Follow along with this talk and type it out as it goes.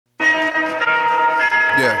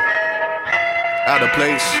Yeah. Outta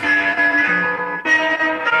Place.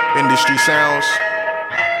 Industry sounds.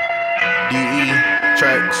 DE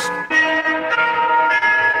tracks.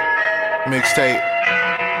 Mixtape.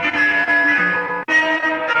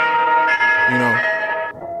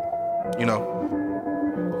 You know.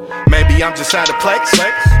 Maybe I'm just out of place.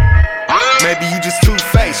 Maybe you just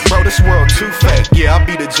two-faced. Bro, this world too fake. Yeah, I'll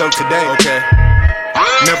be the joke today. Okay.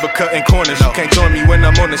 Never cutting corners. You can't join me when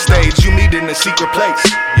I'm on the stage. You meet in a secret place.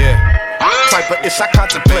 Yeah. Type of ish I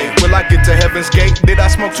contemplate. Will I get to heaven's gate? Did I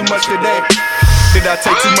smoke too much today? Did I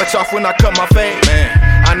take too much off when I cut my fade? Man,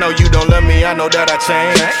 I know you don't love me, I know that I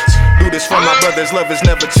changed. Do this for my brothers, love has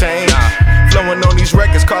never changed. Flowing on these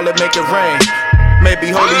records, call it make it rain.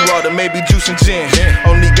 Maybe holy water, maybe juice and gin.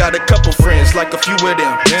 Only got a couple friends, like a few of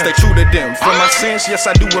them. Stay true to them. For my sins, yes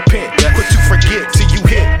I do repent. Quick to forget till you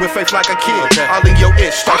hit with faith like a kid. All in your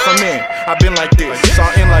ish, start from in. I've been like this, it's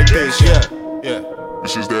all in like this, yeah.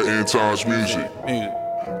 This is that end times music.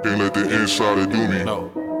 Can't let the insider do me.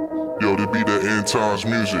 Yo, to be that end times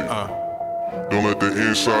music. Don't let the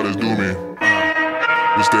insiders do me.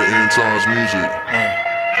 It's that end times music.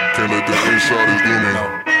 Can't let the insiders do me.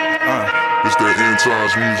 It's that end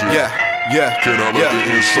times music. Can I let the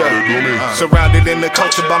insider do me? Surrounded in the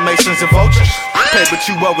culture by masons and vultures. Pay but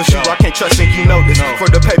you owe us, I can't trust and you know this.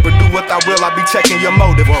 For the paper, do what I will, I be checking your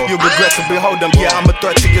motive. You regret to behold them, yeah, I'm a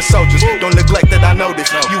threat to your soldiers. Don't neglect that I know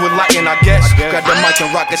this. You a lion, I guess. Got the mic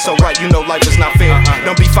and rock it so right, you know life is not fair.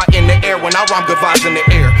 Don't be fighting the air when I rhyme good vibes in the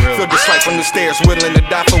air. Feel this life from the stairs, willing to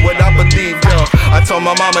die for what I believe, yeah. I told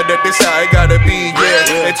my mama that this how it gotta be,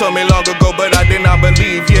 yeah. They told me long ago, but I did not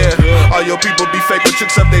believe, yeah. All your people be fake with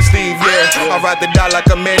tricks up their sleeve, yeah. I'd rather die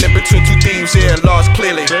like a man in between two thieves, yeah. Lost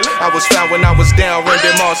clearly. I was found when I was down,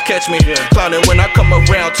 random Mars catch me. Clowning when I come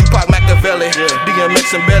around, Tupac Machiavelli,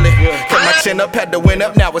 DMX and Belly. Kept my chin up, had to win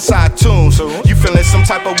up, now it's iTunes. You feeling some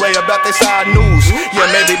type of way about this side news? Yeah,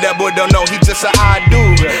 maybe that boy don't know, he just an odd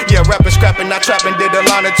dude. Yeah, rapping, scrapping, not trapping, did a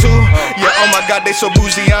line or two. Yeah, oh my God, they so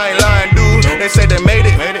bougie, I ain't lying, dude. They say they made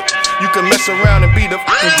it. You can mess around and be the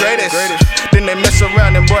fucking greatest. Then they mess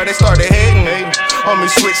around and boy, they started hating. Homie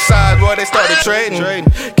switch sides, boy, they started trading.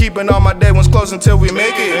 Keeping all my day ones close until we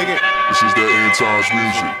make it. This is that end times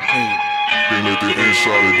music. Can't let the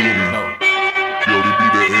insider do me. Yo, to be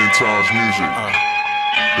that end times music.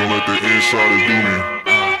 Don't let the insiders do me.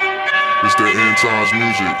 It's that end times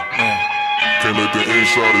music. Can't let the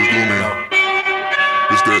insiders do me.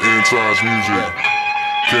 It's that end times music.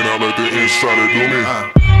 Can I let the insider do me?